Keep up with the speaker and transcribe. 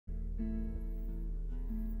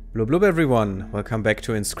Blub blub everyone, welcome back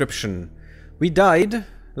to Inscryption. We died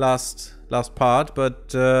last part, but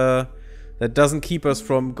that doesn't keep us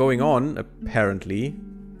from going on, apparently.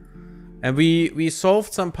 And we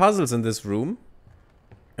solved some puzzles in this room.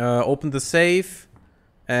 Opened the safe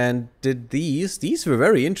and did these. These were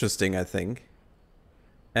very interesting, I think.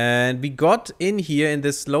 And we got in here in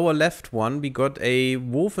this lower left one, we got a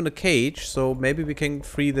wolf in a cage, so maybe we can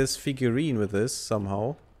free this figurine with this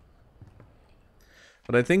somehow.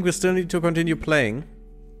 But I think we still need to continue playing.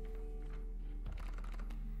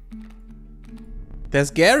 There's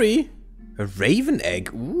Gary! A raven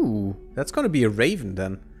egg! Ooh, that's gonna be a raven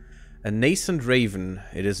then. A nascent raven.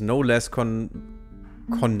 It is no less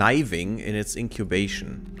conniving in its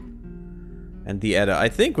incubation. And the adder. I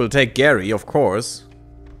think we'll take Gary, of course.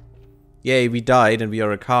 Yay, we died and we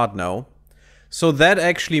are a card now. So that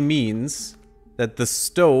actually means that the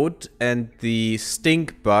stoat and the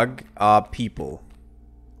stink bug are people.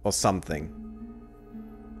 Or something.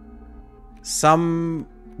 Some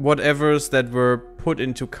whatevers that were put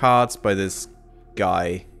into cards by this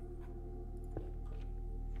guy.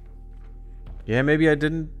 Yeah, maybe I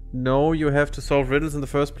didn't know you have to solve riddles in the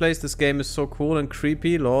first place. This game is so cool and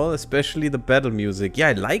creepy, lol. Especially the battle music. Yeah,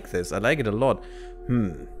 I like this. I like it a lot.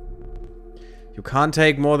 You can't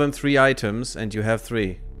take more than 3 items, and you have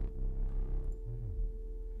 3.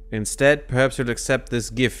 Instead, perhaps you'll accept this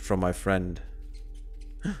gift from my friend.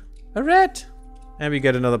 A rat! And we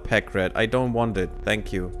get another pack rat. I don't want it.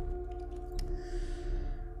 Thank you.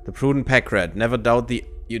 The prudent pack rat. Never doubt the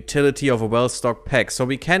utility of a well-stocked pack. So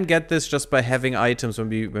we can get this just by having items when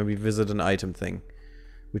we visit an item thing.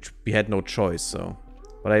 Which we had no choice, so.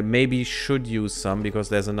 But I maybe should use some because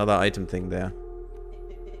there's another item thing there.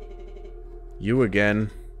 You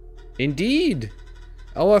again. Indeed!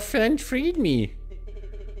 Our friend freed me.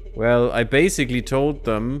 Well, I basically told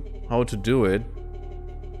them how to do it.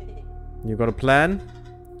 You got a plan?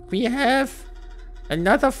 We have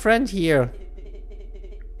another friend here.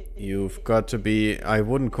 You've got to be... I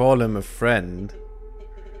wouldn't call him a friend.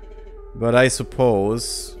 But I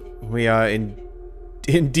suppose we are in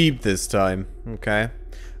deep this time. Okay.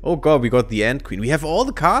 Oh god, we got the Ant Queen. We have all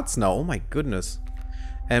the cards now. Oh my goodness.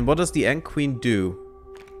 And what does the Ant Queen do?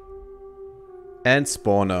 Ant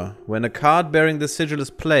Spawner. When a card bearing the sigil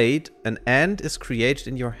is played, an ant is created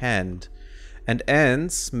in your hand. And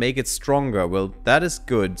ants make it stronger. Well, that is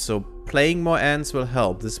good. So playing more ants will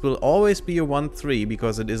help. This will always be a 1-3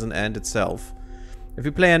 because it is an ant itself. If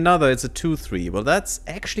you play another, it's a 2-3. Well, that's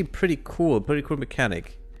actually pretty cool. Pretty cool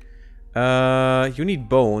mechanic. You need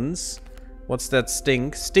bones. What's that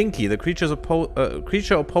stink? Stinky. The creature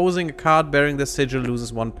opposing a card bearing the sigil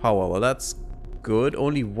loses 1 power. Well, that's good.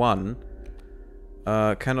 Only 1.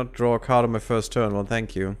 Cannot draw a card on my first turn. Well,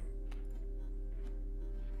 thank you.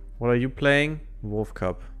 What are you playing? Wolf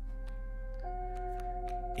Cup.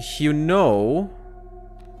 You know,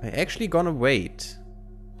 I'm actually gonna wait.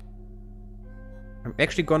 I'm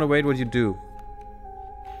actually gonna wait what you do.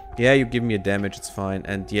 Yeah, you give me a damage, it's fine.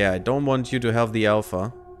 And yeah, I don't want you to have the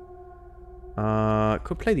alpha.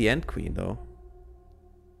 Could play the Ant Queen though.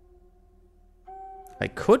 I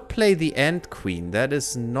could play the Ant Queen. That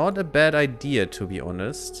is not a bad idea, to be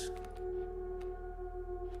honest.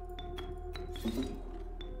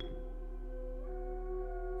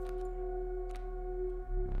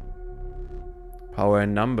 Power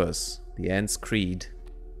and numbers. The Ant's Creed.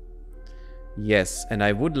 Yes, and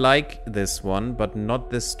I would like this one, but not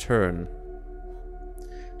this turn.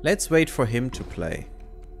 Let's wait for him to play.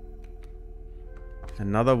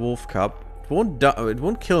 Another Wolf Cup. It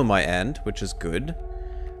won't kill my ant, which is good.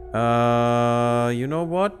 You know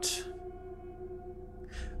what?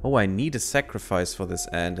 Oh, I need a sacrifice for this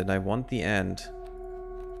ant, and I want the ant.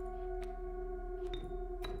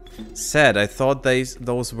 Sad, I thought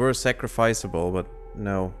those were sacrificable, but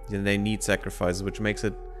no, they need sacrifices, which makes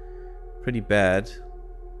it pretty bad.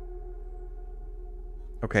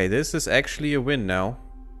 Okay, this is actually a win now.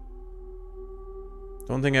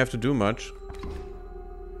 Don't think I have to do much.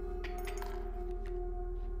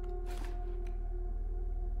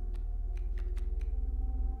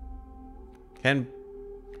 Can,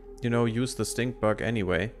 you know, use the stink bug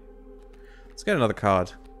anyway. Let's get another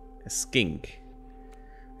card. A skink.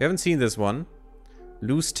 We haven't seen this one.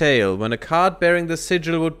 Loose tail. When a card bearing the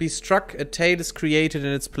sigil would be struck, a tail is created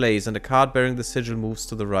in its place and a card bearing the sigil moves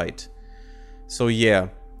to the right. So yeah,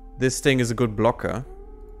 this thing is a good blocker,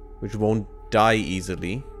 which won't die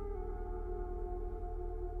easily.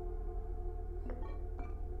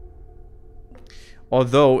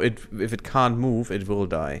 Although, if it can't move, it will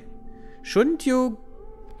die. Shouldn't you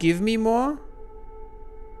give me more?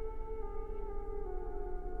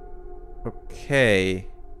 Okay.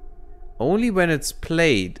 Only when it's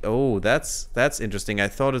played. Oh, that's interesting. I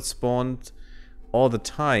thought it spawned all the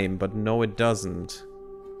time, but no, it doesn't.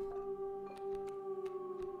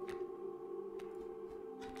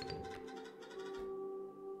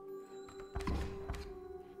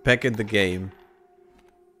 Back in the game.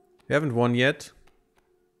 We haven't won yet.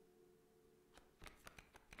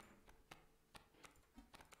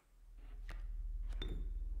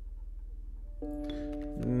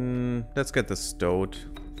 Let's get the stoat.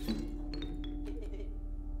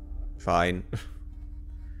 Fine.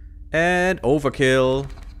 And overkill.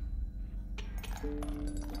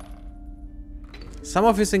 Some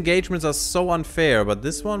of his engagements are so unfair, but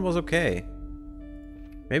this one was okay.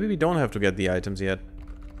 Maybe we don't have to get the items yet.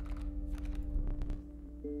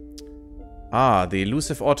 Ah, the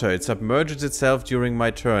elusive otter. It submerges itself during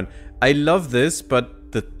my turn. I love this,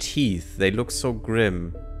 but the teeth, they look so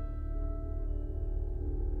grim.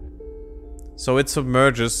 So it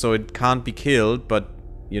submerges, so it can't be killed, but,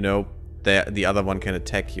 you know, the other one can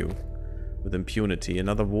attack you with impunity.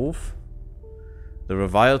 Another wolf. The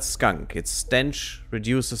reviled skunk. Its stench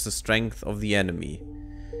reduces the strength of the enemy.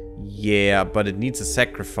 Yeah, but it needs a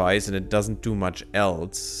sacrifice and it doesn't do much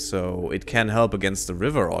else. So it can help against the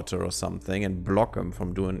river otter or something and block him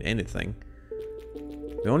from doing anything.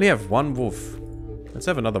 We only have one wolf. Let's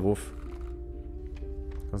have another wolf.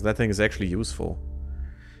 Because that thing is actually useful.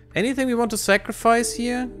 Anything we want to sacrifice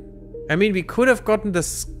here? I mean, we could have gotten the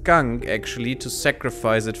skunk, actually, to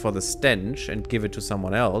sacrifice it for the stench and give it to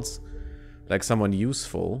someone else. Like someone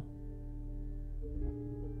useful.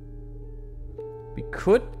 We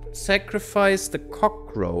could sacrifice the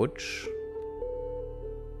cockroach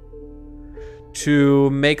to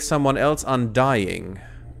make someone else undying.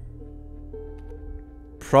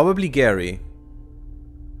 Probably Gary.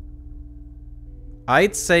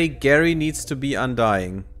 I'd say Gary needs to be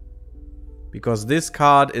undying. Because this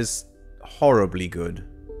card is horribly good.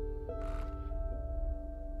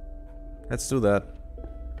 Let's do that.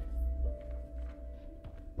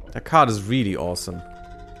 That card is really awesome.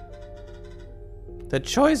 The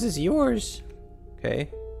choice is yours. Okay.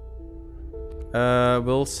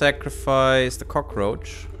 We'll sacrifice the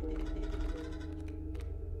cockroach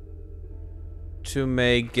to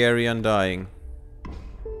make Gary undying.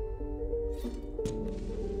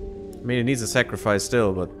 I mean, it needs a sacrifice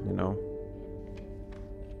still, but, you know.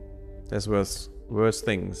 There's worse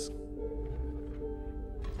things.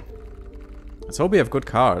 Let's hope we have good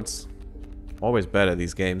cards. Always better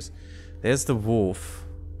these games. There's the wolf.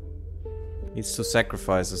 Needs 2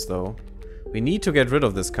 sacrifices though. We need to get rid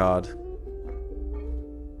of this card.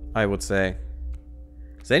 I would say.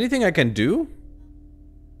 Is there anything I can do?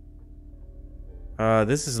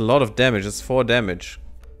 This is a lot of damage. It's 4 damage.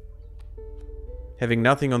 Having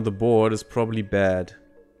nothing on the board is probably bad.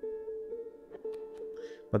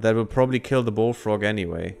 But that will probably kill the bullfrog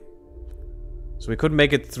anyway. So we could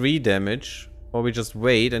make it 3 damage. Or we just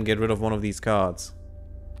wait and get rid of one of these cards.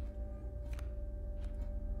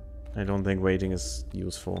 I don't think waiting is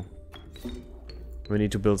useful. We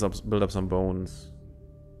need to build up some bones.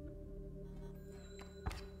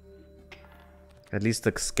 At least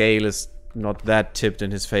the scale is not that tipped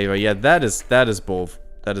in his favor. Yeah, that is bull.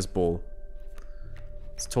 That is bull.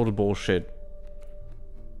 It's total bullshit.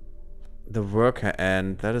 The worker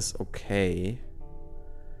ant, that is okay.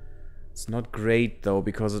 It's not great though,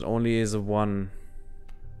 because it only is a 1.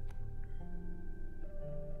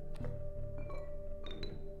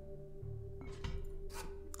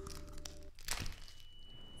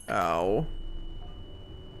 Ow.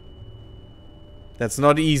 That's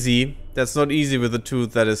not easy. That's not easy with a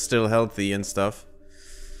tooth that is still healthy and stuff.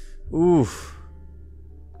 Oof.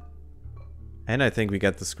 And I think we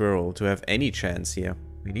get the squirrel to have any chance here.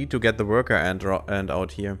 We need to get the worker ant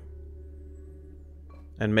out here.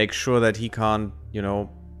 And make sure that he can't, you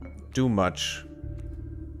know, do much.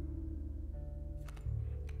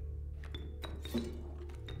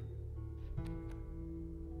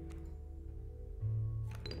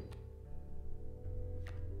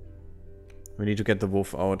 We need to get the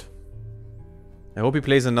wolf out. I hope he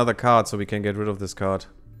plays another card so we can get rid of this card.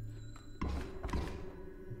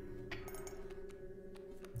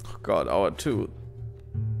 Oh god, our 2.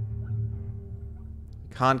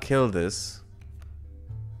 Can't kill this.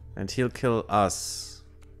 And he'll kill us.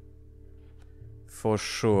 For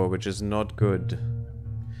sure, which is not good.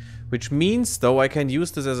 Which means, though, I can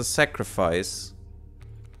use this as a sacrifice.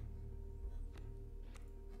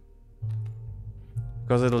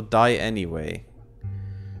 Because it'll die anyway.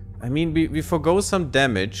 I mean, we forgo some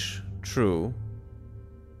damage. True.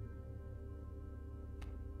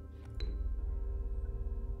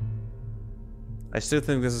 I still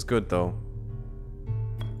think this is good though.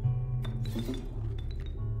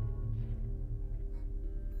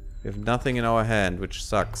 We have nothing in our hand, which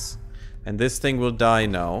sucks. And this thing will die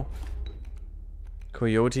now.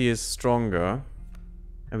 Coyote is stronger.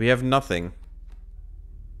 And we have nothing.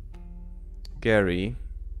 Gary.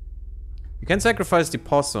 You can sacrifice the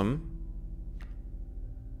possum.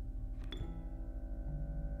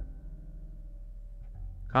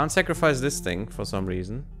 Can't sacrifice this thing for some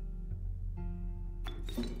reason.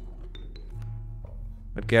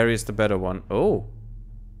 But Gary is the better one. Oh!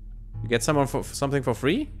 You get someone for something for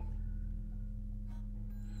free?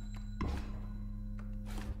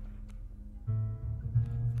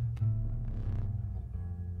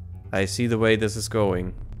 I see the way this is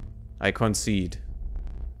going. I concede.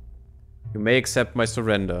 You may accept my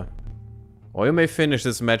surrender. Or you may finish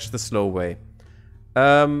this match the slow way.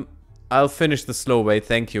 I'll finish the slow way,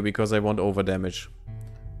 thank you, because I want over damage.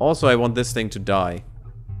 Also, I want this thing to die.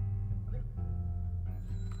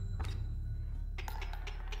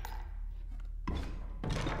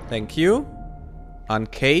 Thank you.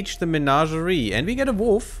 Uncage the menagerie. And we get a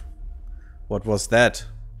wolf. What was that?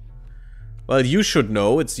 Well, you should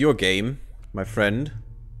know. It's your game, my friend.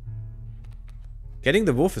 Getting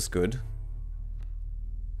the wolf is good.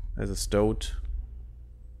 There's a stoat.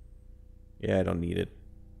 Yeah, I don't need it.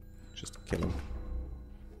 Just kill him.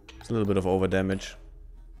 It's a little bit of over damage.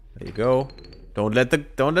 There you go. Don't let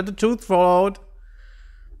the tooth fall out.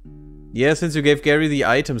 Yeah, since you gave Gary the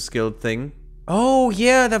item skill thing. Oh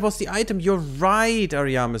yeah, that was the item. You're right,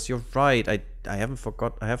 Ariamis. You're right. I have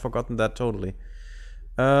forgotten that totally.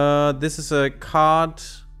 This is a card,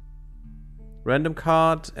 random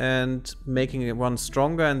card, and making it one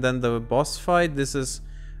stronger, and then the boss fight. This is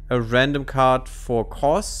a random card for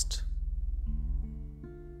cost.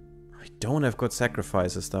 I don't have good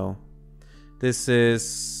sacrifices though. This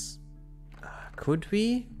is... could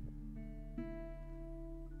we?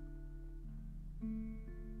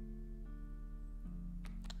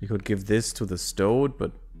 We could give this to the Stoat,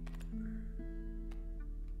 but...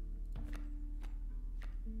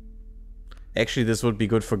 actually, this would be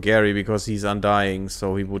good for Gary because he's undying,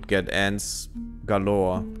 so he would get ants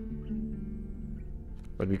galore.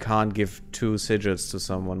 But we can't give 2 sigils to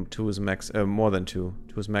someone. 2 is max. More than 2.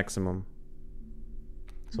 2 is maximum.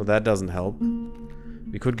 So that doesn't help.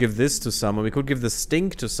 We could give this to someone. We could give the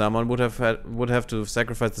stink to someone. Would have to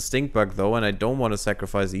sacrifice the stink bug though, and I don't want to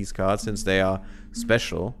sacrifice these cards since they are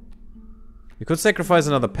special. We could sacrifice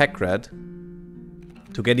another pack rat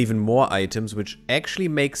to get even more items, which actually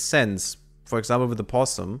makes sense. For example, with the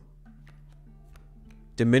possum,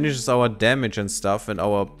 diminishes our damage and stuff, and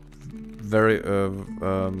our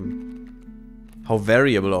how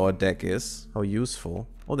variable our deck is, how useful.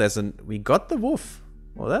 Oh, we got the wolf.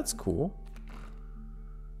 Oh, that's cool.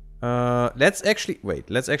 Let's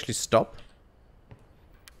actually stop.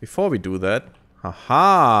 Before we do that,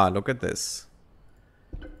 haha, look at this.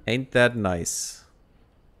 Ain't that nice?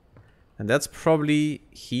 And that's probably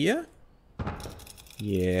here?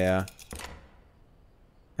 Yeah.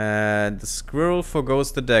 And the squirrel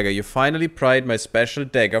forgoes the dagger. You finally pried my special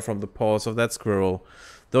dagger from the paws of that squirrel.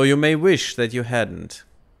 Though you may wish that you hadn't.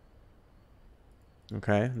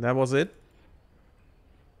 Okay, that was it.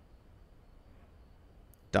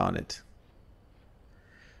 Darn it.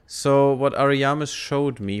 So what Ariamis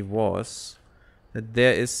showed me was that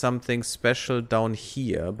there is something special down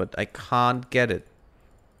here, but I can't get it.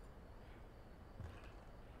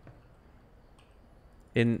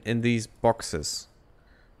 In these boxes.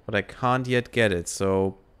 But I can't yet get it,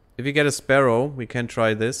 so if we get a sparrow, we can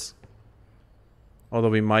try this. Although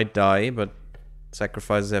we might die, but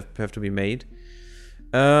sacrifices have to be made.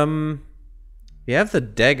 We have the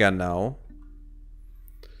dagger now.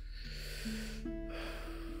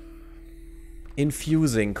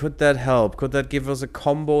 Infusing, could that help? Could that give us a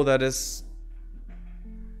combo that is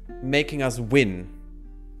making us win?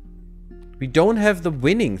 We don't have the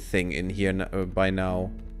winning thing in here by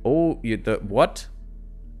now. Oh, what?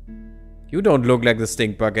 You don't look like the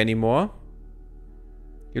stink bug anymore.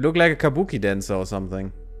 You look like a kabuki dancer or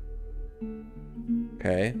something.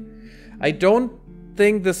 Okay. I don't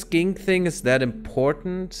think the skink thing is that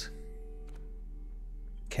important.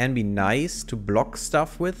 Can be nice to block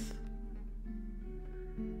stuff with.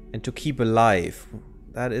 And to keep alive.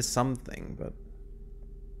 That is something, but...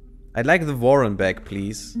 I'd like the Warren back,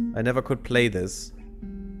 please. I never could play this.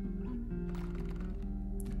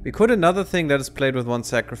 We could another thing that is played with 1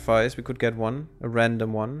 sacrifice. We could get one. A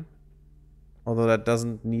random one. Although that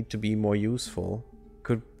doesn't need to be more useful.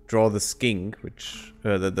 Could draw the skink, which...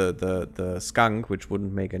 the skunk, which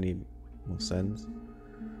wouldn't make any more sense.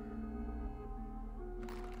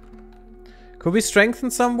 Could we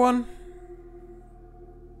strengthen someone?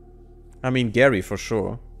 I mean, Gary for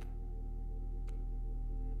sure.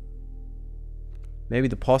 Maybe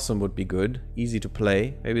the possum would be good. Easy to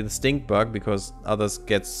play. Maybe the stink bug because others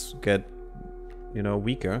get, you know,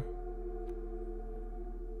 weaker.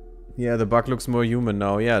 Yeah, the bug looks more human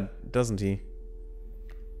now. Yeah, doesn't he?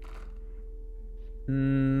 I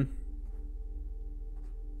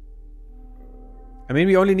mean,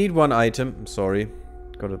 we only need one item. I'm sorry.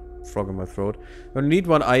 Got a frog in my throat. We only need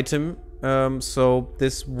one item. So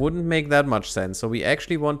this wouldn't make that much sense. So we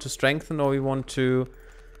actually want to strengthen, or we want to,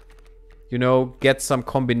 you know, get some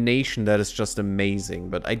combination that is just amazing.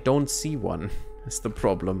 But I don't see one. That's the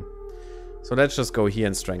problem. So let's just go here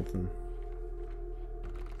and strengthen.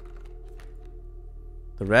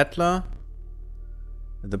 The Rattler.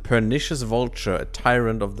 The Pernicious Vulture, a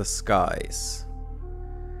Tyrant of the Skies.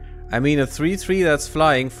 I mean, a 3/3 that's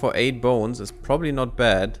flying for 8 bones is probably not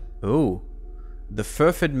bad. Ooh. The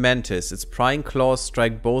Furfid Mantis. Its prying claws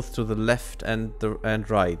strike both to the left and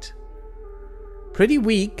right. Pretty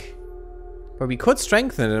weak. But we could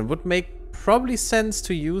strengthen it. It would make probably sense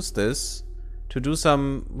to use this to do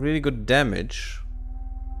some really good damage.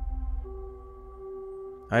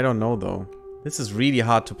 I don't know though. This is really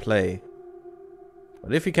hard to play.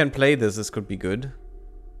 But if we can play this, this could be good.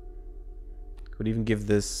 Could even give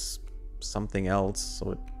this something else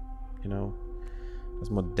so it, you know, does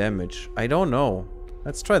more damage. I don't know.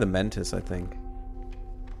 Let's try the Mantis, I think.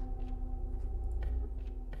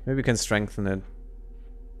 Maybe we can strengthen it.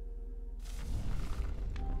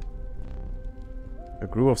 A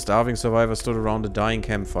group of starving survivors stood around a dying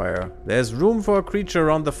campfire. There's room for a creature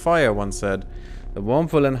around the fire, one said. The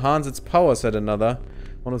warmth will enhance its power, said another.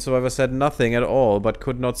 One of the survivors said nothing at all, but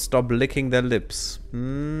could not stop licking their lips.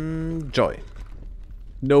 Joy.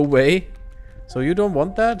 No way. So you don't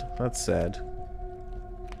want that? That's sad.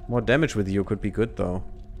 More damage with you could be good, though.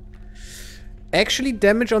 Actually,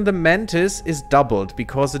 damage on the Mantis is doubled,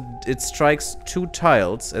 because it strikes 2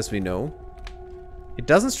 tiles, as we know. It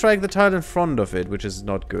doesn't strike the tile in front of it, which is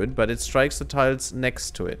not good, but it strikes the tiles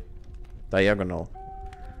next to it. Diagonal.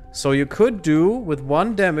 So you could do, with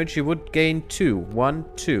 1 damage, you would gain 2. 1,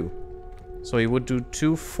 2. So you would do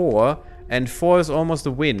 2, 4. And 4 is almost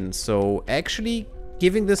a win. So actually,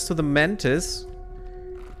 giving this to the Mantis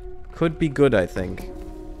could be good, I think.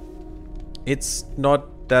 It's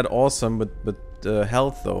not that awesome with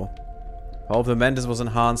health, though. Power of the Mantis was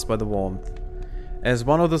enhanced by the warmth. As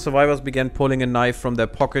one of the survivors began pulling a knife from their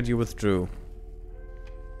pocket, you withdrew.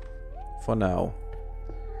 For now.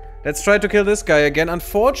 Let's try to kill this guy again.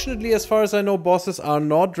 Unfortunately, as far as I know, bosses are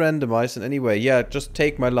not randomized in any way. Yeah, just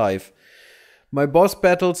take my life. My boss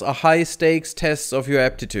battles are high-stakes tests of your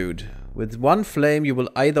aptitude. With 1 flame, you will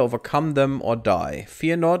either overcome them or die.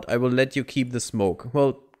 Fear not, I will let you keep the smoke.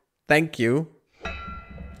 Well, thank you.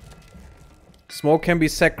 Smoke can be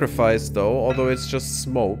sacrificed, though, although it's just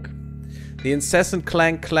smoke. The incessant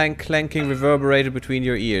clank, clank, clanking reverberated between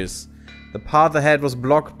your ears. The path ahead was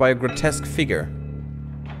blocked by a grotesque figure.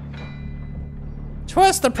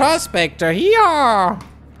 'Twas the prospector, yeah.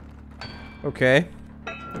 Okay.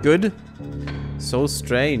 Good. So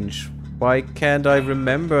strange. Why can't I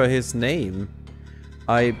remember his name?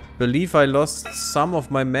 I believe I lost some of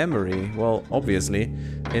my memory. Well, obviously.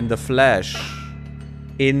 In the flash.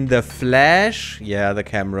 In the flash? Yeah, the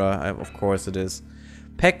camera. Of course it is.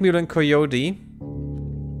 Packmule and Coyote.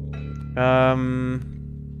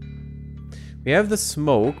 We have the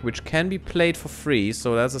smoke, which can be played for free,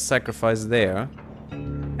 so that's a sacrifice there.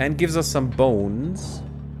 And gives us some bones.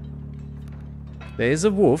 There is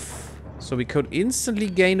a wolf, so we could instantly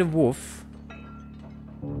gain a wolf.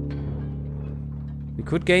 We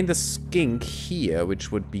could gain the skink here,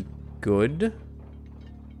 which would be good.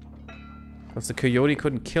 Because the coyote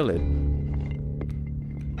couldn't kill it.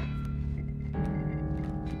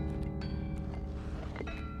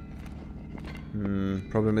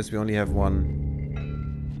 Problem is we only have 1.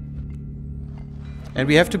 And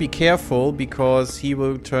we have to be careful because he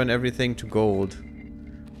will turn everything to gold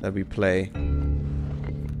that we play.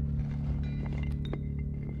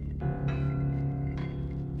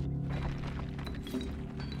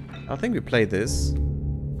 I think we play this.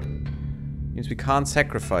 Means we can't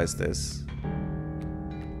sacrifice this.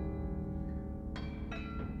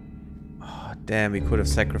 Oh, damn, we could have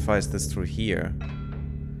sacrificed this through here.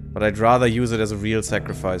 But I'd rather use it as a real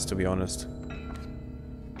sacrifice, to be honest.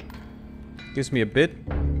 Gives me a bit.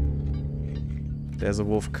 There's a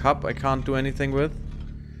wolf cub I can't do anything with.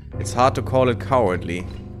 It's hard to call it cowardly.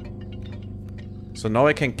 So now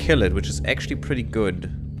I can kill it, which is actually pretty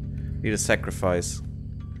good. Need a sacrifice.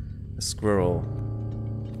 A squirrel.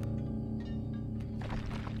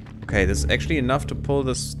 Okay, this is actually enough to pull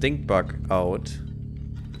the stink bug out.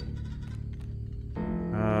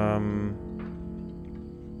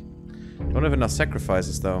 Don't have enough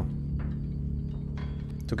sacrifices though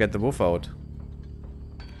to get the wolf out.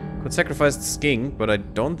 Could sacrifice the skink, but I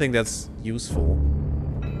don't think that's useful.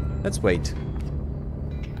 Let's wait.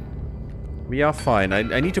 We are fine.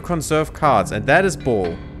 I need to conserve cards, and that is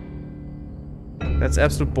bull. That's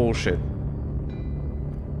absolute bullshit.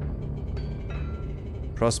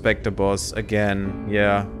 Prospector boss again.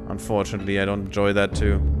 Yeah, unfortunately, I don't enjoy that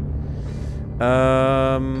too.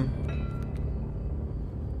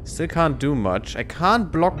 Still can't do much. I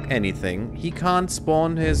can't block anything. He can't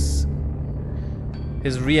spawn his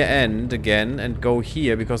rear end again and go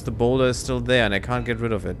here because the boulder is still there and I can't get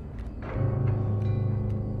rid of it.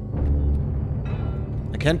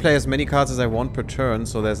 I can play as many cards as I want per turn,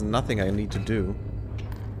 so there's nothing I need to do.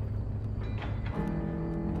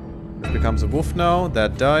 This becomes a wolf now.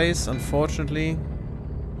 That dies, unfortunately.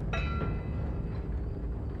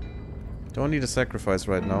 Don't need a sacrifice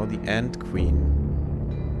right now. The Ant Queen.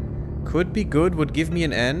 Could be good, would give me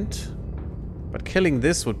an ant. But killing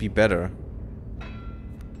this would be better.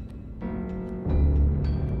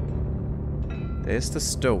 There's the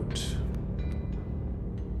stoat.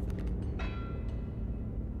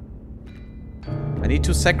 I need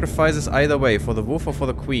 2 sacrifices either way, for the wolf or for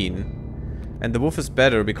the queen. And the wolf is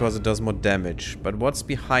better because it does more damage. But what's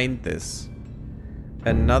behind this?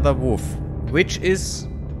 Another wolf. Which is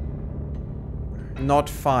not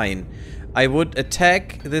fine. I would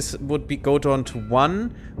attack, this would be go down to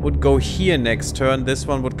 1, would go here next turn, this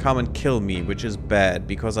one would come and kill me, which is bad,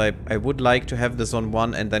 because I would like to have this on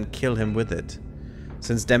 1 and then kill him with it.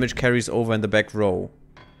 Since damage carries over in the back row.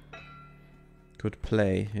 Good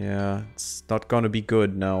play, yeah, it's not gonna be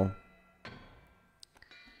good now.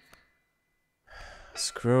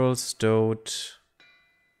 Squirrel, stoat.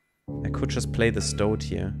 I could just play the stoat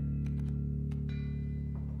here.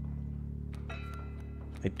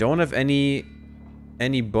 I don't have any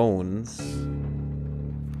bones.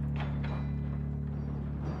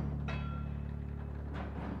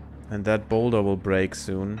 And that boulder will break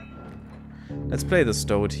soon. Let's play the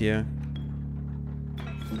stoat here.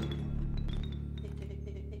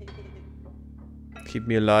 Keep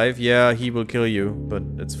me alive. Yeah, he will kill you, but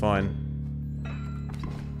it's fine.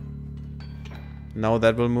 Now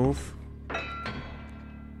that will move.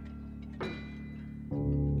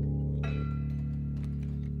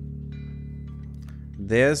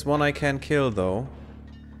 There's one I can kill though,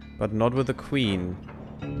 but not with the queen.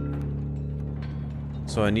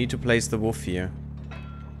 So I need to place the wolf here.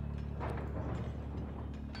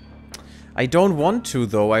 I don't want to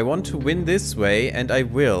though, I want to win this way and I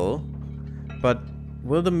will. But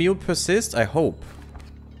will the mule persist? I hope.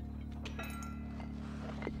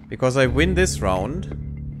 Because I win this round,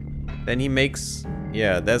 then he makes...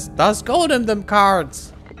 Yeah, there's gold in them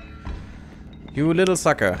cards! You little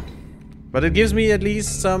sucker. But it gives me at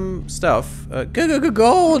least some stuff.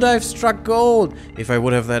 Gold! I've struck gold! If I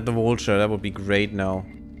would have had the vulture, that would be great now.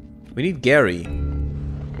 We need Gary.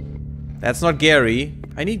 That's not Gary.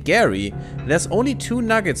 I need Gary. There's only 2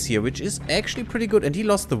 nuggets here, which is actually pretty good. And he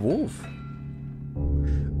lost the wolf.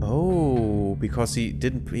 Oh, because he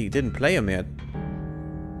didn't play him yet.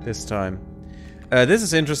 This time. This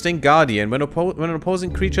is interesting. Guardian. When an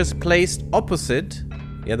opposing creature is placed opposite...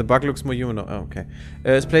 Yeah, the bug looks more human. Oh, okay.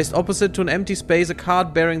 Is placed opposite to an empty space. A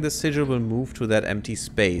card bearing the sigil will move to that empty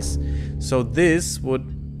space. So this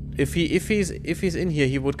would, if he's in here,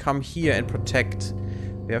 he would come here and protect.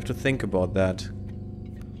 We have to think about that.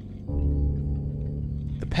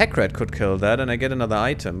 The pack rat could kill that, and I get another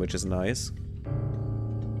item, which is nice.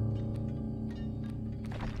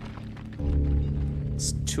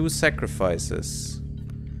 It's 2 sacrifices.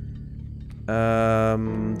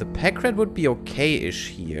 The pack rat would be okay-ish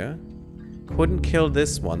here. Couldn't kill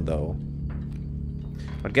this one though.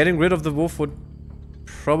 But getting rid of the wolf would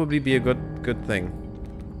probably be a good thing.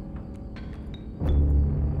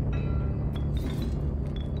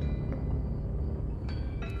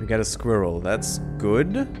 We get a squirrel. That's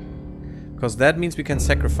good. Because that means we can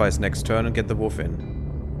sacrifice next turn and get the wolf in.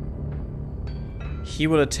 He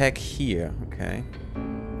will attack here. Okay.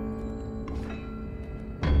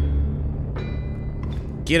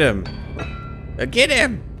 Get him! Get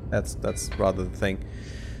him! That's rather the thing.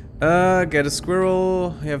 Get a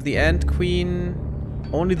squirrel. We have the ant queen.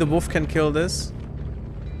 Only the wolf can kill this.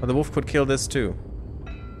 Or the wolf could kill this too.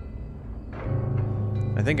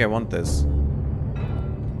 I think I want this.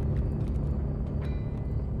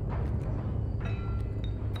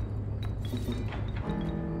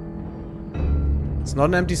 It's not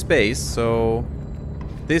an empty space, so...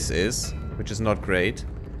 This is, which is not great.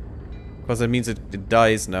 Because that means it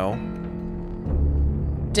dies now.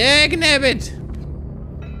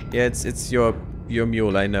 Dagnabbit! Yeah, it's your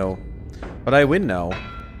mule, I know. But I win now.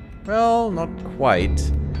 Well, not quite.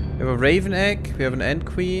 We have a Raven Egg, we have an Ant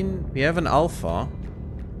Queen, we have an Alpha.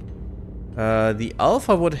 The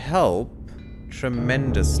Alpha would help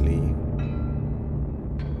tremendously.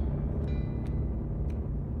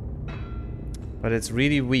 But it's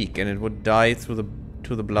really weak and it would die to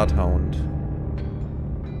the Bloodhound.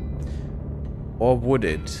 Or would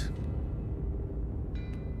it?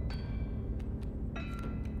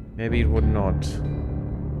 Maybe it would not.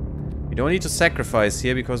 We don't need to sacrifice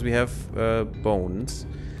here because we have bones.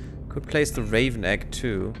 Could place the Raven Egg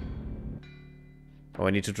too. Oh, I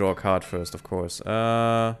need to draw a card first, of course.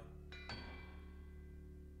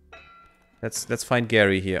 Let's find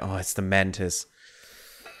Gary here. Oh, it's the Mantis.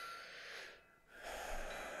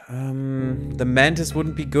 The Mantis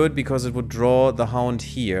wouldn't be good because it would draw the Hound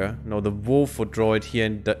here. No, the Wolf would draw it here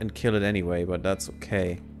and kill it anyway, but that's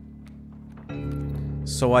okay.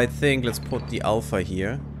 So I think let's put the Alpha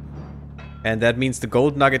here. And that means the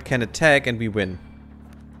Gold Nugget can attack and we win.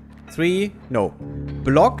 3, no.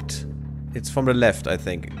 Blocked. It's from the left, I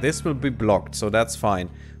think. This will be blocked, so that's fine.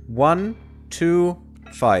 1, 2,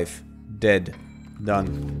 5. Dead.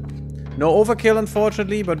 Done. No overkill,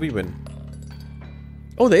 unfortunately, but we win.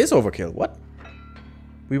 Oh, there is overkill. What?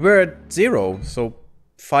 We were at 0, so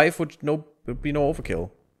 5 would be no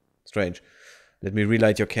overkill. Strange. Let me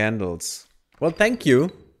relight your candles. Well, thank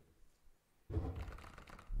you.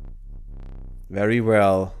 Very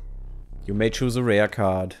well. You may choose a rare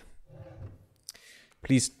card.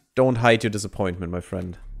 Please don't hide your disappointment, my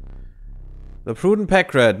friend. The Prudent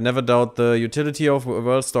Pack Rat. Never doubt the utility of a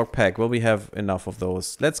well-stocked pack. Well, we have enough of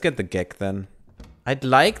those. Let's get the Gek then. I'd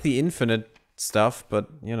like the infinite stuff, but,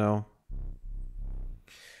 you know.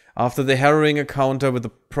 After the harrowing encounter with the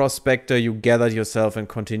Prospector, you gathered yourself and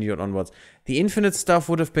continued onwards. The infinite stuff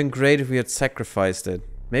would have been great if we had sacrificed it.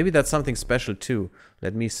 Maybe that's something special too.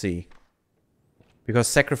 Let me see. Because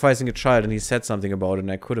sacrificing a child, and he said something about it,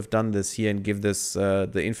 and I could have done this here and give this,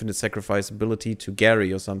 the infinite sacrifice ability to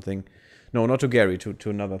Gary or something. No, not to Gary, to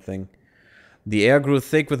another thing. The air grew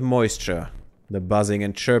thick with moisture. The buzzing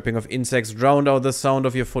and chirping of insects drowned out the sound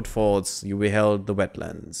of your footfalls. You beheld the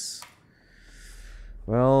wetlands.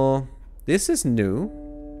 Well, this is new.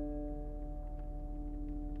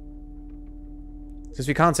 Since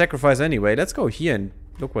we can't sacrifice anyway, let's go here and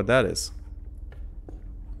look what that is.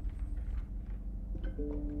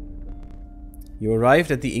 You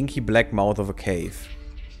arrived at the inky black mouth of a cave.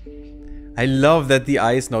 I love that the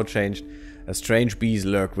eyes now changed. A strange beast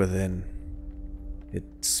lurked within. It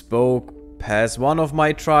spoke, "Pass one of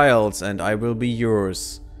my trials and I will be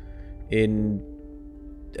yours." In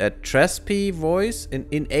a raspy voice?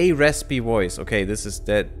 In a raspy voice. Okay, this is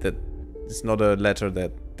that is not a letter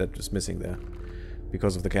that was missing there.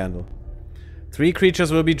 Because of the candle. 3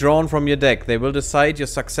 creatures will be drawn from your deck. They will decide your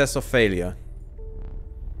success or failure.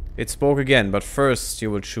 It spoke again, but first you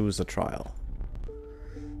will choose a trial.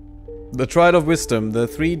 The Trial of Wisdom. The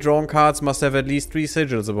 3 drawn cards must have at least 3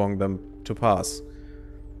 sigils among them to pass.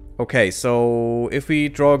 Okay, so if we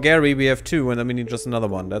draw Gary, we have 2, and then we need just another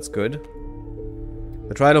one. That's good.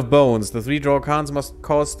 The Trial of Bones. The 3 draw cards must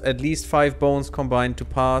cost at least 5 bones combined to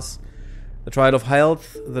pass. The Trial of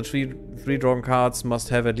Health. The 3 drawn cards must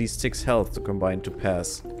have at least 6 health to combine to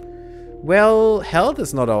pass. Well, health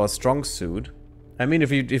is not our strong suit. I mean,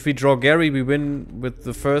 if we draw Gary, we win with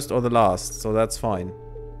the first or the last, so that's fine.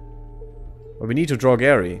 But we need to draw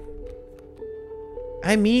Gary.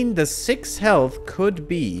 I mean, the 6 health could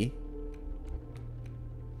be...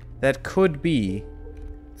 That could be...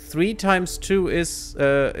 3 times 2 is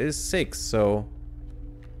 6, so...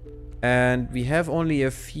 And we have only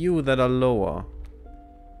a few that are lower.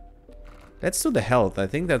 Let's do the health. I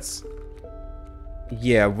think that's...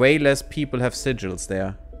 Yeah, way less people have sigils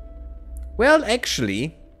there. Well,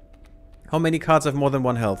 actually... How many cards have more than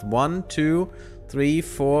 1 health? 1, 2, 3,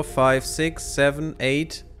 4, 5, 6, 7,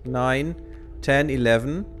 8, 9, 10,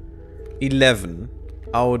 11. 11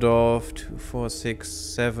 out of 2, 4, 6,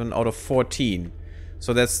 7 out of 14.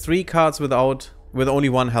 So that's 3 cards with only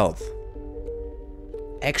 1 health.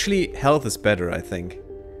 Actually, health is better, I think.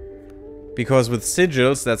 Because with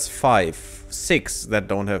sigils, that's 5. 6 that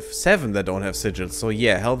don't have... 7 that don't have sigils. So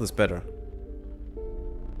yeah, health is better.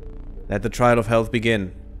 Let the trial of health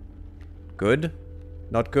begin. Good?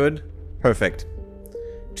 Not good? Perfect.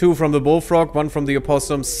 2 from the bullfrog, 1 from the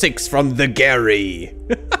opossum, 6 from the Gary.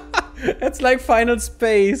 That's like Final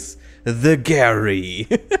Space. The Gary.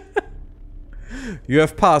 You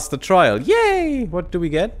have passed the trial. Yay! What do we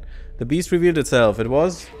get? The beast revealed itself. It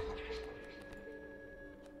was...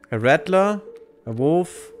 A rattler, a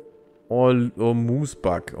wolf, or moose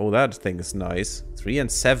bug. Oh, that thing is nice. 3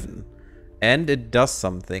 and 7. And it does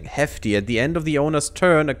something. Hefty. At the end of the owner's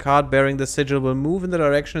turn, a card bearing the sigil will move in the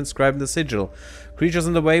direction inscribed in the sigil. Creatures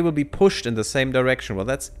in the way will be pushed in the same direction. Well,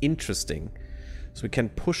 that's interesting. So we can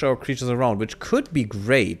push our creatures around, which could be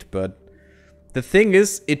great, but the thing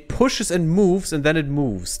is, it pushes and moves, and then it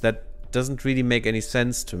moves. That doesn't really make any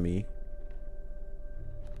sense to me.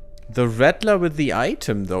 The rattler with the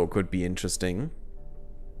item, though, could be interesting.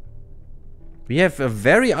 We have a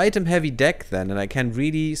very item-heavy deck then, and I can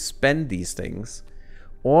really spend these things.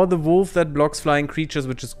 Or the wolf that blocks flying creatures,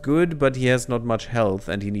 which is good, but he has not much health,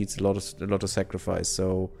 and he needs a lot of sacrifice.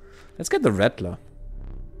 So let's get the rattler.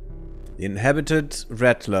 The inhabited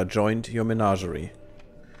rattler joined your menagerie.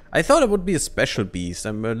 I thought it would be a special beast.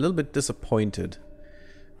 I'm a little bit disappointed.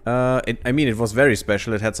 I mean, it was very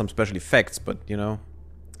special. It had some special effects, but, you know.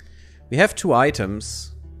 We have 2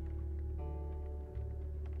 items.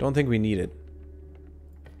 Don't think we need it.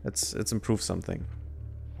 Let's improve something.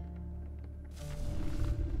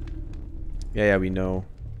 Yeah, we know.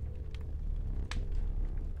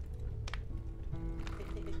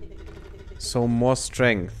 So more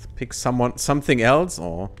strength. Pick something else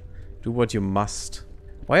or do what you must.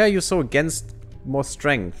 Why are you so against more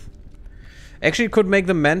strength? Actually, it could make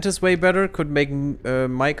the mantis way better. Could make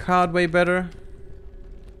my card way better.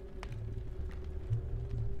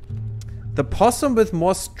 The possum with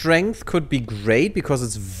more strength could be great because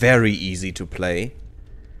it's very easy to play.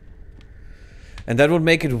 And that would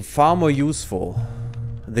make it far more useful.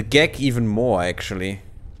 The Gek even more, actually.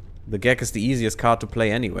 The Gek is the easiest card to play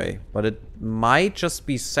anyway. But it might just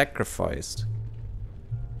be sacrificed.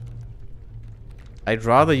 I'd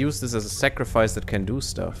rather use this as a sacrifice that can do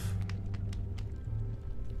stuff.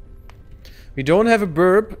 We don't have a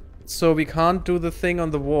burb, so we can't do the thing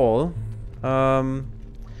on the wall.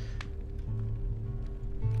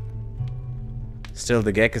 Still,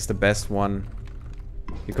 the Gek is the best one.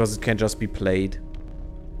 Because it can just be played.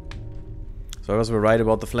 So I was right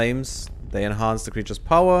about the flames. They enhance the creature's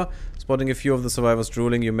power. Spotting a few of the survivors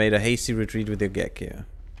drooling, you made a hasty retreat with your Gek here.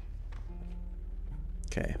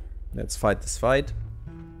 Okay, let's fight this fight.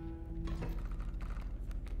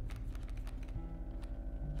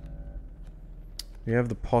 We have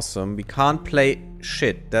the possum. We can't play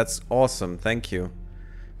shit. That's awesome. Thank you.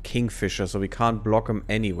 Kingfisher, so we can't block him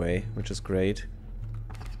anyway, which is great.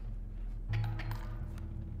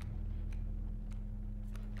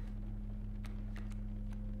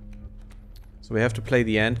 So we have to play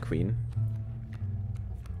the Ant Queen.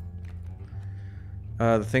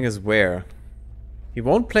 The thing is where? He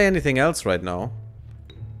won't play anything else right now.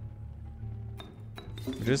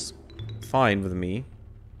 Which is fine with me.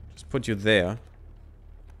 Just put you there.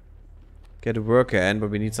 Get a worker in,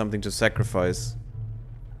 but we need something to sacrifice.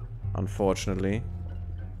 Unfortunately.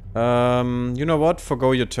 You know what?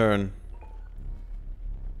 Forgo your turn.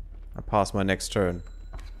 I pass my next turn.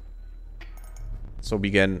 So we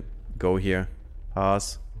can go here.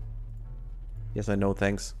 Pass. Yes, I know,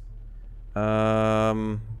 thanks. I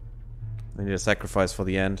need a sacrifice for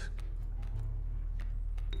the end.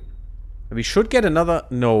 We should get another...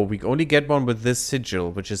 No, we only get one with this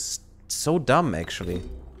sigil, which is so dumb, actually.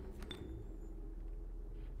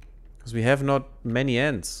 Because we have not many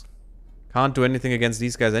ends. Can't do anything against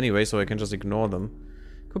these guys anyway, so I can just ignore them.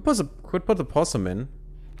 Could put the possum in.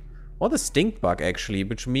 Or the stink bug, actually,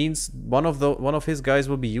 which means one of his guys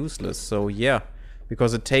will be useless. So, yeah.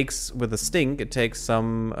 Because it takes, with the stink, it takes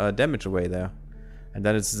some damage away there. And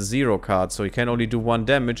then it's the 0 card, so he can only do 1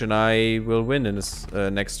 damage, and I will win in his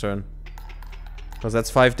next turn. Because that's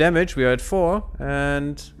 5 damage, we are at 4,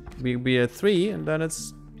 and we are at 3, and then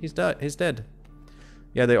he's dead.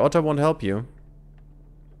 Yeah, the otter won't help you.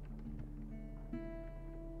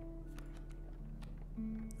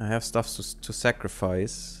 I have stuff to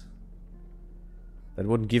sacrifice. That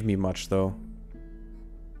wouldn't give me much, though.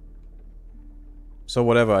 So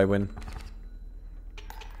whatever, I win.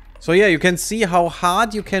 So yeah, you can see how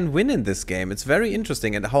hard you can win in this game. It's very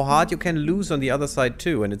interesting, and how hard you can lose on the other side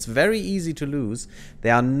too. And it's very easy to lose.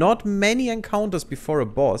 There are not many encounters before a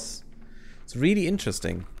boss. It's really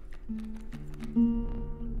interesting.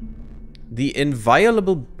 The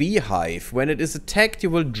inviolable beehive. When it is attacked, you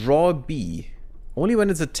will draw a bee. Only when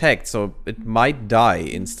it's attacked, so it might die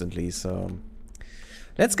instantly, so...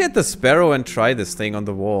 Let's get the sparrow and try this thing on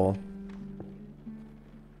the wall.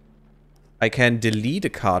 I can delete a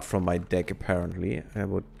card from my deck, apparently. I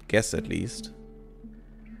would guess, at least.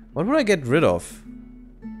 What would I get rid of?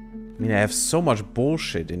 I mean, I have so much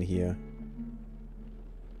bullshit in here.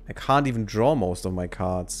 I can't even draw most of my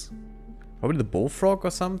cards. Probably the bullfrog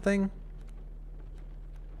or something?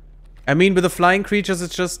 I mean, with the flying creatures,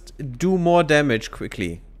 it's just do more damage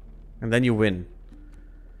quickly. And then you win.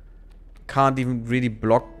 Can't even really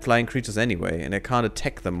block flying creatures anyway. And I can't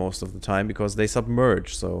attack them most of the time because they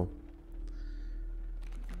submerge, so...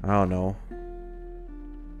 I don't know.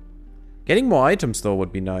 Getting more items, though,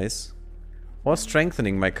 would be nice. Or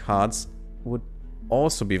strengthening my cards would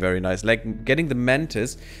also be very nice. Like, getting the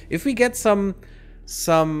Mantis. If we get some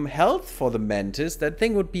health for the Mantis, that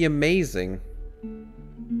thing would be amazing.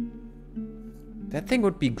 That thing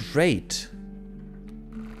would be great.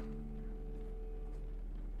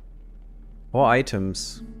 Or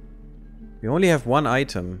items. We only have one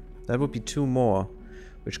item. That would be 2 more.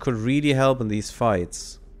 Which could really help in these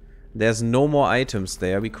fights. There's no more items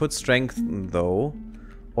there. We could strengthen, though.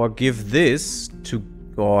 Or give this to...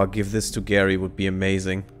 Or give this to Gary would be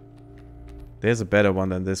amazing. There's a better one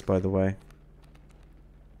than this, by the way.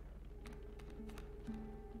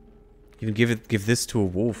 Even give this to a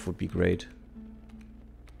wolf would be great.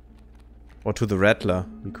 Or to the Rattler.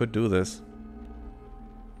 We could do this.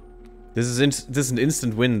 This is an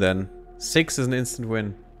instant win then. 6 is an instant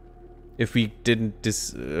win. If we didn't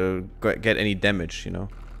get any damage, you know.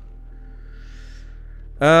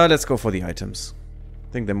 Let's go for the items.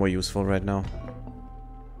 I think they're more useful right now.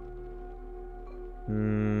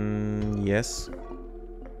 Yes.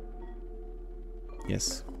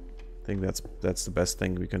 Yes. I think that's the best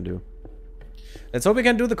thing we can do. Let's hope we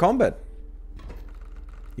can do the combat.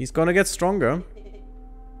 He's gonna get stronger.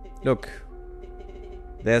 Look.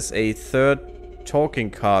 There's a 3rd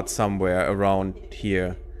talking card somewhere around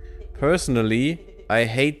here. Personally, I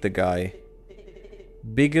hate the guy.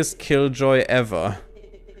 Biggest killjoy ever.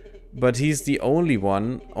 But he's the only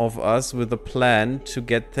one of us with a plan to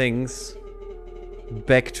get things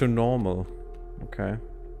back to normal. Okay.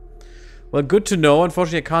 Well, good to know.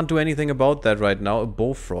 Unfortunately, I can't do anything about that right now. A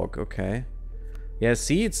bullfrog, okay. Yeah,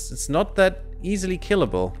 see, it's not that easily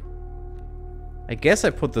killable. I guess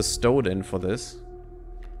I put the Stoat in for this.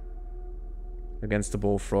 Against the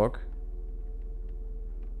bullfrog.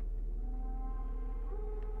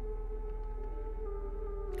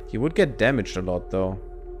 He would get damaged a lot, though.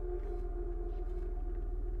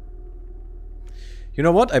 You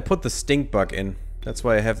know what? I put the stink bug in. That's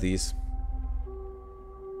why I have these.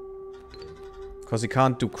 Because he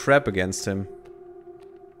can't do crap against him.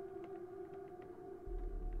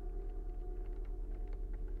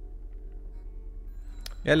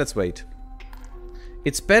 Yeah, let's wait.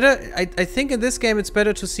 It's better... I think in this game it's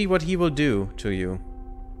better to see what he will do to you.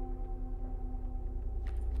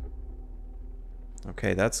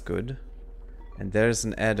 Okay, that's good. And there's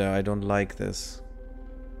an adder. I don't like this.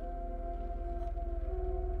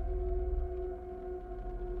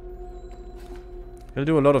 He'll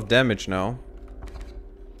do a lot of damage now.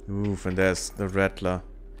 Oof, and there's the Rattler.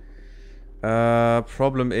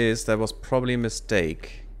 Problem is, that was probably a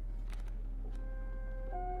mistake.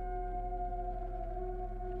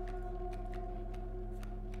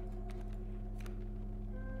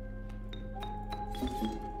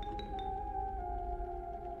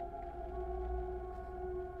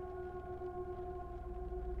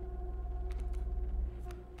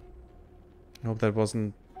 I hope that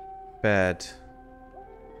wasn't bad.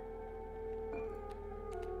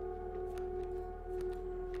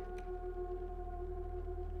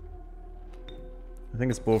 I think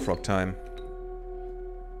it's bullfrog time.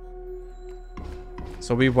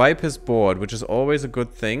 So we wipe his board, which is always a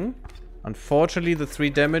good thing. Unfortunately, the 3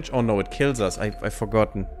 damage... Oh no, it kills us. I've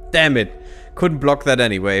forgotten. Damn it! Couldn't block that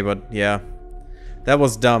anyway, but yeah. That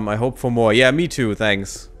was dumb. I hope for more. Yeah, me too,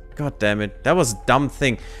 thanks. God damn it. That was a dumb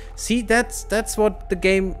thing. See, that's what the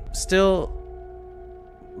game still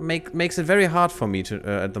makes it very hard for me to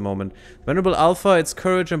at the moment. Venerable Alpha, its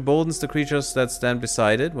courage emboldens the creatures that stand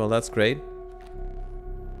beside it. Well, that's great.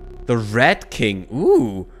 The Rat King.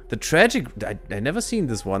 Ooh, the tragic... I never seen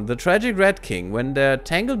this one. The tragic Rat King. When their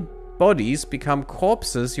tangled bodies become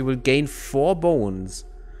corpses, you will gain 4 bones.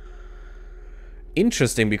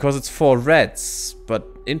 Interesting, because it's 4 rats. But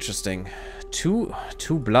interesting. 2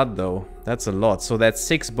 blood, though. That's a lot. So that's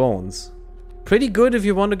 6 bones. Pretty good if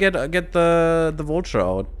you want to get the vulture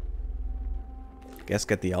out. Guess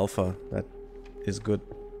get the alpha. That is good.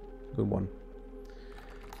 Good one.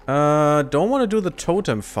 Don't want to do the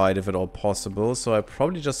totem fight if at all possible, so I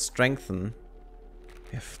probably just strengthen.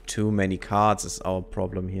 We have too many cards is our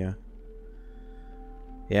problem here.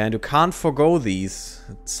 Yeah, and you can't forgo these.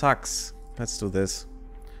 It sucks. Let's do this.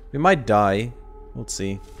 We might die. We'll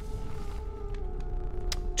see.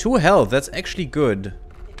 2 health, that's actually good.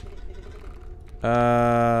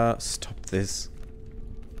 Stop this.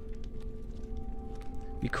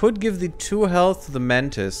 We could give the 2 health to the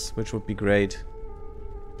Mantis, which would be great.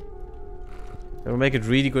 It will make it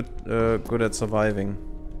really good at surviving.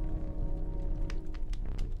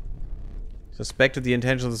 Suspected the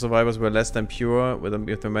intentions of the survivors were less than pure, with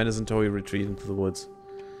a mandatory retreat into the woods.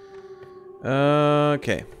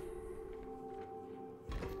 Okay.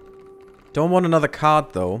 Don't want another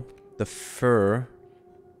card though. The fur.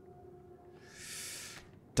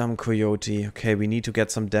 Dumb coyote. Okay, we need to get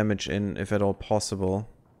some damage in, if at all possible.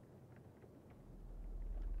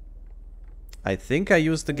 I think I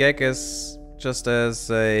used the gag as just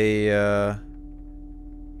as a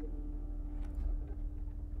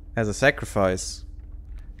sacrifice.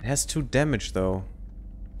 It has 2 damage though.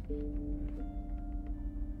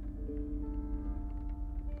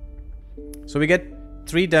 So we get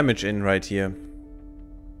 3 damage in right here.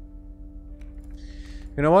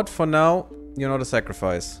 You know what? For now, you're not a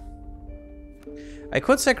sacrifice. I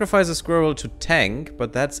could sacrifice a squirrel to tank,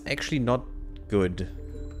 but that's actually not good.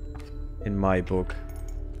 In my book.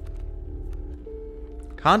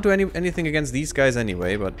 Can't do anything against these guys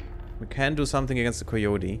anyway, but we can do something against the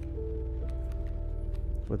coyote.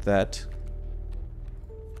 With that.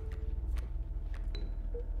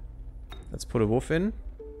 Let's put a wolf in.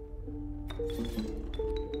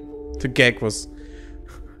 The gag was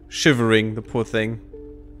shivering, the poor thing.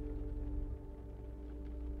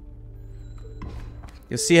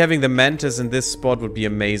 You see, having the mantis in this spot would be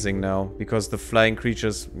amazing now, because the flying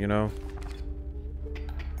creatures, you know.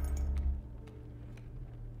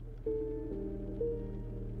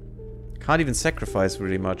 Can't even sacrifice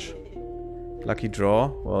really much. Lucky draw.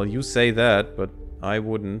 Well, you say that, but I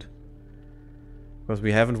wouldn't. Because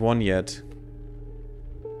we haven't won yet.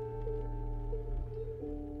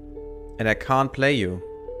 And I can't play you.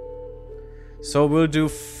 So we'll do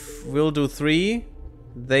 3.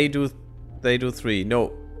 They do 3.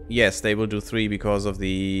 No. Yes, they will do 3 because of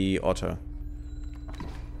the otter.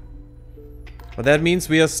 But that means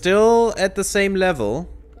we are still at the same level.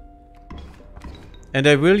 And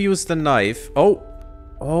I will use the knife. Oh!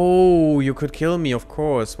 Oh, you could kill me, of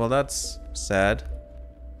course. Well, that's sad.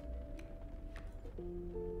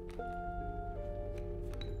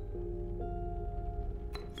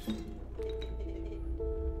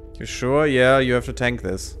 You sure? Yeah, you have to tank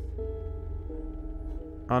this.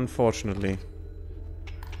 Unfortunately.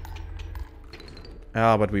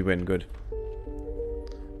 Ah, but we win. Good.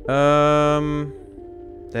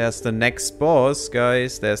 There's the next boss,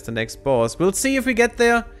 guys. There's the next boss. We'll see if we get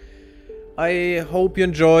there. I hope you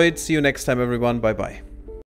enjoyed. See you next time, everyone. Bye-bye.